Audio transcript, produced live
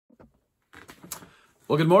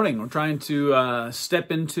Well, good morning. We're trying to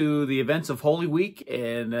step into the events of Holy Week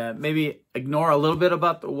and maybe ignore a little bit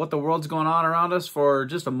about what the world's going on around us for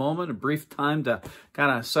just a moment, a brief time to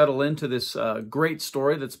kind of settle into this great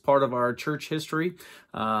story that's part of our church history,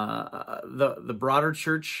 the broader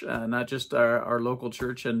church, not just our local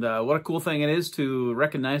church. And what a cool thing it is to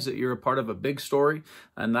recognize that you're a part of a big story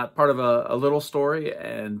and not part of a little story.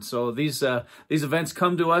 And so these events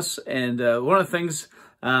come to us, and one of the things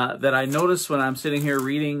that I notice when I'm sitting here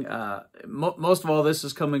reading, most of all this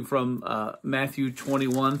is coming from Matthew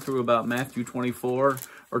 21 through about Matthew 24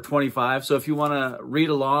 or 25. So if you want to read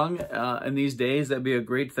along in these days, that'd be a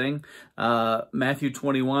great thing. Matthew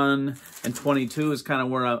 21 and 22 is kind of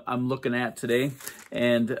where I'm looking at today.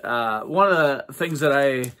 And one of the things that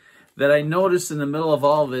I noticed in the middle of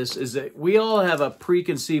all this is that we all have a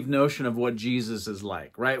preconceived notion of what Jesus is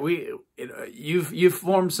like, right? You've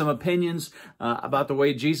formed some opinions about the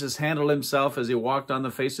way Jesus handled himself as he walked on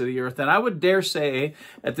the face of the earth. And I would dare say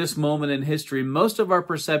at this moment in history, most of our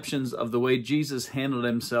perceptions of the way Jesus handled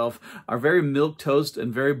himself are very milquetoast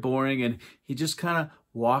and very boring. And he just kind of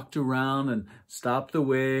walked around and stopped the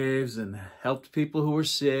waves and helped people who were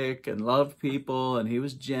sick and loved people, and he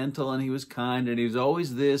was gentle and he was kind and he was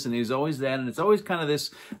always this and he was always that, and it's always kind of this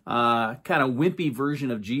kind of wimpy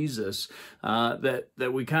version of Jesus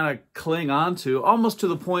that we kind of cling on to, almost to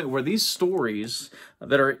the point where these stories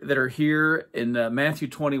that are here in Matthew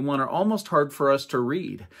 21 are almost hard for us to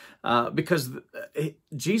read because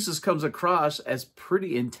Jesus comes across as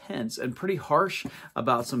pretty intense and pretty harsh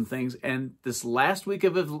about some things. And this last week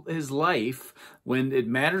of his life, when it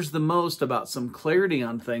matters the most about some clarity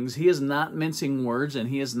on things, he is not mincing words and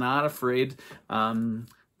he is not afraid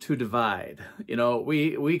to divide. You know,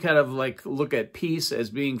 we kind of like look at peace as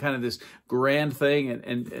being kind of this grand thing,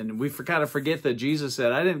 and we kind of forget that Jesus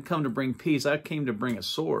said, I didn't come to bring peace, I came to bring a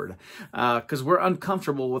sword, because we're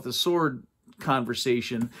uncomfortable with the sword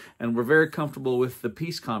conversation and we're very comfortable with the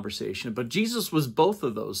peace conversation. But Jesus was both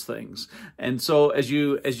of those things. And so if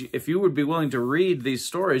you would be willing to read these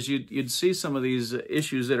stories, you'd see some of these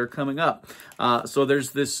issues that are coming up. So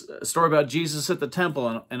there's this story about Jesus at the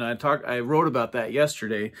temple, and I wrote about that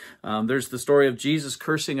yesterday. There's the story of Jesus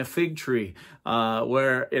cursing a fig tree,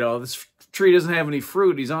 where, you know, this tree doesn't have any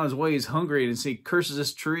fruit. He's on his way, he's hungry, and he curses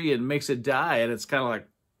this tree and makes it die. And it's kind of like,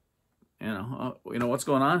 you know what's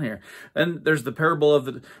going on here. And there's the parable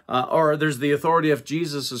of there's the authority of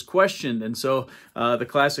Jesus is questioned. And so the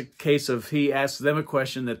classic case of he asks them a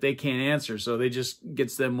question that they can't answer, so they just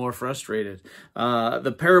gets them more frustrated.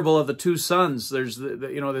 The parable of the two sons. There's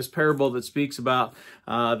this parable that speaks about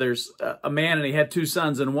there's a man and he had two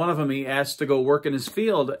sons, and one of them he asked to go work in his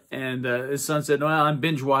field, and his son said, "Well, I'm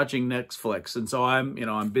binge watching Netflix, and so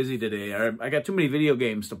I'm busy today. I got too many video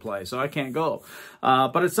games to play, so I can't go."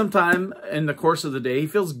 But at some time in the course of the day, he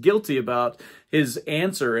feels guilty about his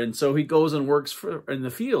answer, and so he goes and works in the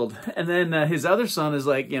field. And then his other son is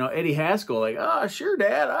like, Eddie Haskell, like, "Oh, sure,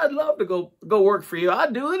 Dad, I'd love to go work for you.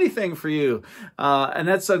 I'd do anything for you." And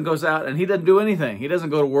that son goes out and he doesn't do anything. He doesn't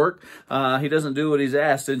go to work. He doesn't do what he's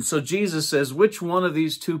asked. And so Jesus says, which one of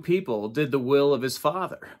these two people did the will of his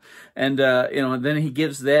father? And and then he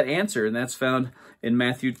gives that answer, and that's found in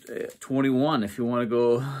Matthew 21, if you want to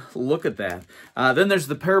go look at that. Then there's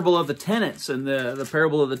the parable of the tenants, and the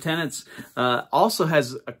parable of the tenants also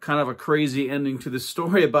has a kind of a crazy ending to the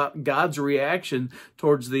story about God's reaction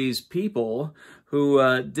towards these people who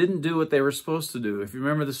didn't do what they were supposed to do. If you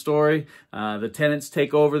remember the story, the tenants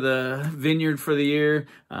take over the vineyard for the year.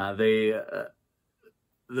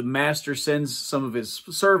 The master sends some of his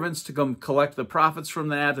servants to come collect the profits from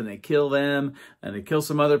that, and they kill them, and they kill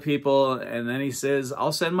some other people, and then he says,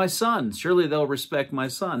 "I'll send my son. Surely they'll respect my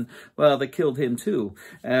son." Well, they killed him too.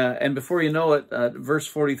 And before you know it, verse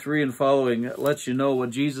 43 and following lets you know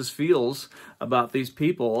what Jesus feels about these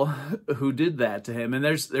people who did that to him. And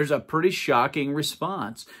there's a pretty shocking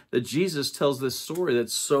response that Jesus tells this story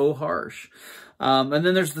that's so harsh. And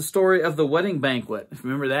then there's the story of the wedding banquet.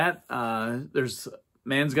 Remember that?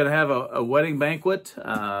 Man's going to have a wedding banquet,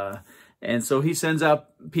 and so he sends out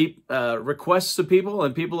requests to people,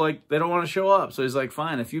 and people they don't want to show up. So he's like,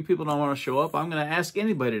 fine, if you people don't want to show up, I'm going to ask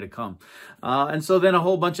anybody to come. And so then a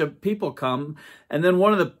whole bunch of people come, and then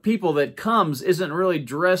one of the people that comes isn't really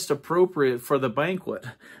dressed appropriate for the banquet.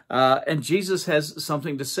 And Jesus has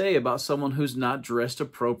something to say about someone who's not dressed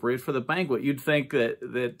appropriate for the banquet. You'd think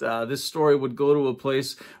that this story would go to a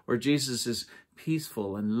place where Jesus is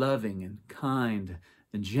peaceful and loving and kind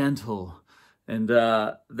and gentle. And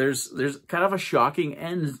there's kind of a shocking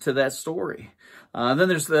end to that story.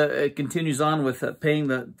 Then it continues on with paying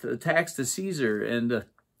the tax to Caesar. And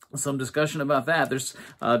some discussion about that. There's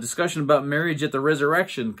discussion about marriage at the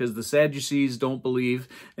resurrection, because the Sadducees don't believe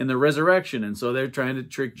in the resurrection. And so they're trying to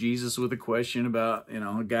trick Jesus with a question about,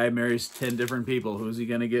 a guy marries 10 different people. Who's he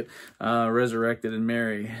going to get resurrected and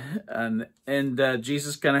marry? And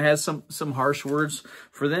Jesus kind of has some harsh words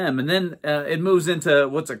for them. And then it moves into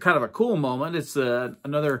what's a kind of a cool moment. It's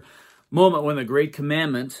another moment when the great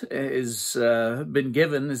commandment is been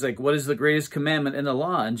given. Is like, what is the greatest commandment in the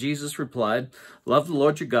law? And Jesus replied, love the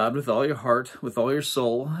Lord your God with all your heart, with all your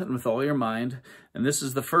soul, and with all your mind. And this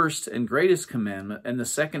is the first and greatest commandment. And the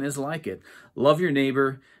second is like it. Love your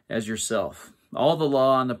neighbor as yourself. All the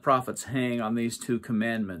law and the prophets hang on these two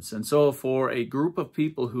commandments. And so for a group of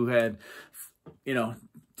people who had,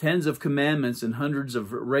 tens of commandments and hundreds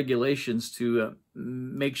of regulations to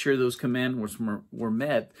make sure those commandments were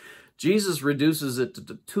met, Jesus reduces it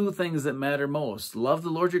to two things that matter most. Love the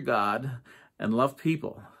Lord your God and love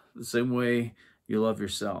people the same way you love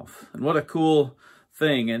yourself. And what a cool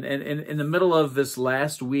thing. And in the middle of this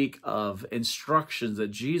last week of instructions that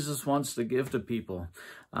Jesus wants to give to people,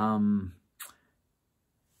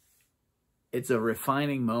 it's a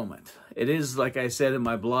refining moment. It is, like I said in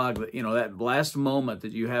my blog, that, that last moment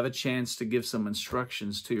that you have a chance to give some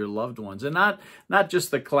instructions to your loved ones. And not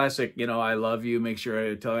just the classic, I love you, make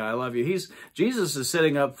sure I tell you I love you. Jesus is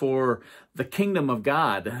setting up for the kingdom of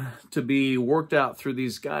God to be worked out through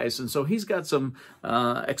these guys. And so he's got some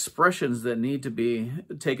expressions that need to be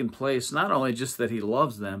taken place. Not only just that he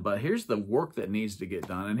loves them, but here's the work that needs to get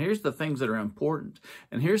done. And here's the things that are important.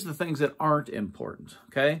 And here's the things that aren't important.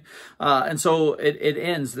 Okay? And so it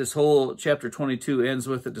ends, this whole chapter 22 ends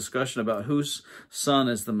with a discussion about whose son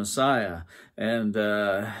is the Messiah. And,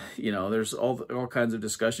 there's all kinds of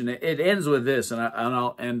discussion. It ends with this, and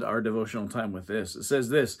I'll end our devotional time with this. It says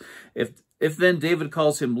this, if then David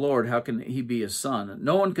calls him Lord, how can he be his son?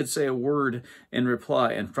 No one could say a word in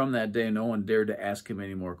reply, and from that day no one dared to ask him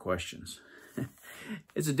any more questions.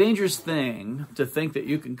 It's a dangerous thing to think that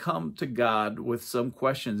you can come to God with some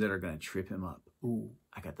questions that are going to trip him up. Ooh,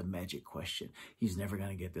 I got the magic question. He's never going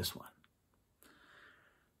to get this one.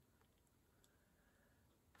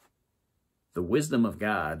 The wisdom of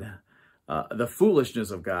God, the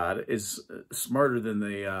foolishness of God is smarter than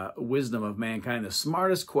the wisdom of mankind. The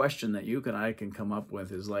smartest question that you and I can come up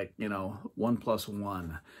with is like, 1 +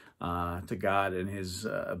 1 to God and his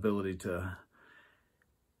ability to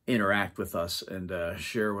interact with us and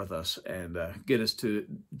share with us and get us to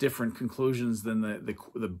different conclusions than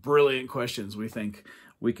the brilliant questions we think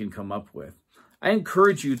we can come up with. I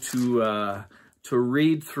encourage you to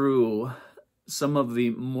read through some of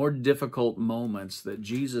the more difficult moments that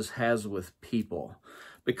Jesus has with people,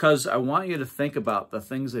 because I want you to think about the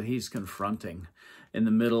things that he's confronting in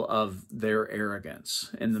the middle of their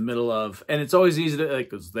arrogance, in the middle of, and it's always easy to,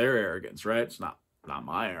 it's their arrogance, right? It's not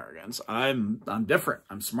my arrogance. I'm different.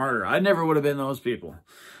 I'm smarter. I never would have been those people.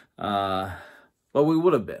 But we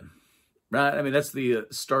would have been, right? I mean, that's the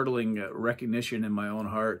startling recognition in my own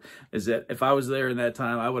heart, is that if I was there in that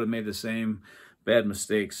time, I would have made the same bad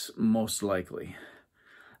mistakes, most likely.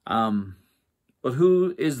 But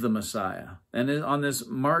who is the Messiah? And on this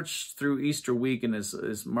march through Easter week, and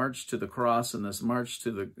this march to the cross, and this march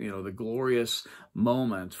to the glorious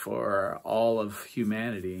moment for all of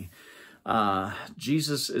humanity,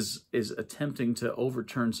 Jesus is attempting to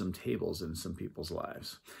overturn some tables in some people's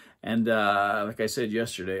lives. And like I said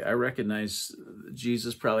yesterday, I recognize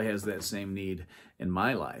Jesus probably has that same need in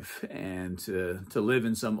my life, and to live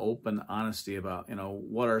in some open honesty about,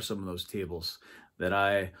 what are some of those tables that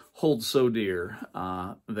I hold so dear,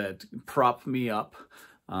 that prop me up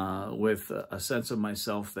with a sense of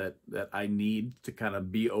myself that I need to kind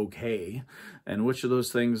of be okay, and which of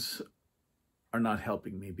those things are not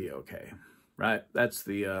helping me be okay, right? That's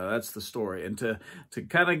the story. And to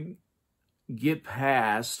kind of get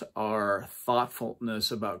past our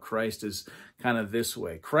thoughtfulness about Christ is kind of this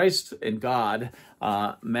way. Christ and God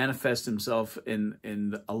manifest himself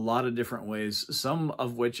in a lot of different ways, some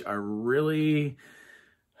of which are really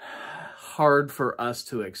hard for us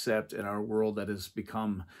to accept in our world that has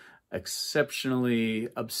become exceptionally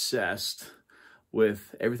obsessed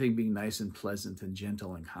with everything being nice and pleasant and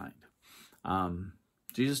gentle and kind.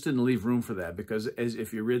 Jesus didn't leave room for that, because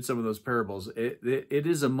if you read some of those parables, it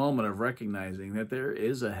is a moment of recognizing that there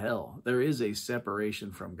is a hell. There is a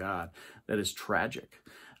separation from God that is tragic.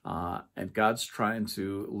 And God's trying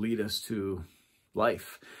to lead us to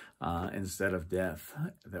life instead of death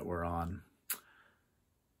that we're on.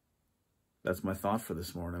 That's my thought for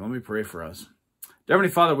this morning. Let me pray for us. Heavenly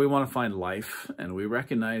Father, we want to find life, and we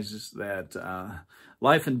recognize that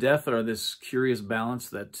life and death are this curious balance,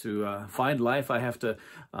 that to find life, I have to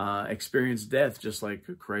experience death just like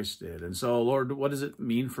Christ did. And so, Lord, what does it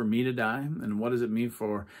mean for me to die? And what does it mean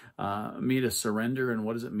for me to surrender? And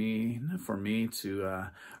what does it mean for me to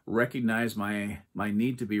recognize my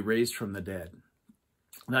need to be raised from the dead?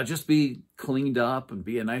 Not just be cleaned up and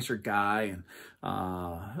be a nicer guy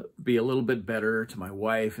and be a little bit better to my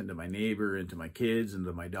wife and to my neighbor and to my kids and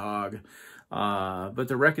to my dog, but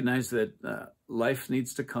to recognize that life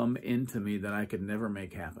needs to come into me that I could never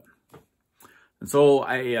make happen. And so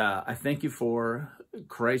I thank you for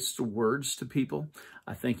Christ's words to people.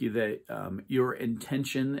 I thank you that your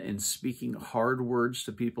intention in speaking hard words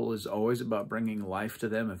to people is always about bringing life to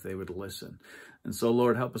them if they would listen. And so,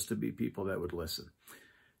 Lord, help us to be people that would listen.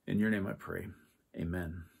 In your name I pray.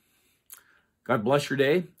 Amen. God bless your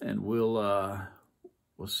day, and we'll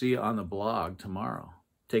see you on the blog tomorrow.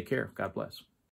 Take care. God bless.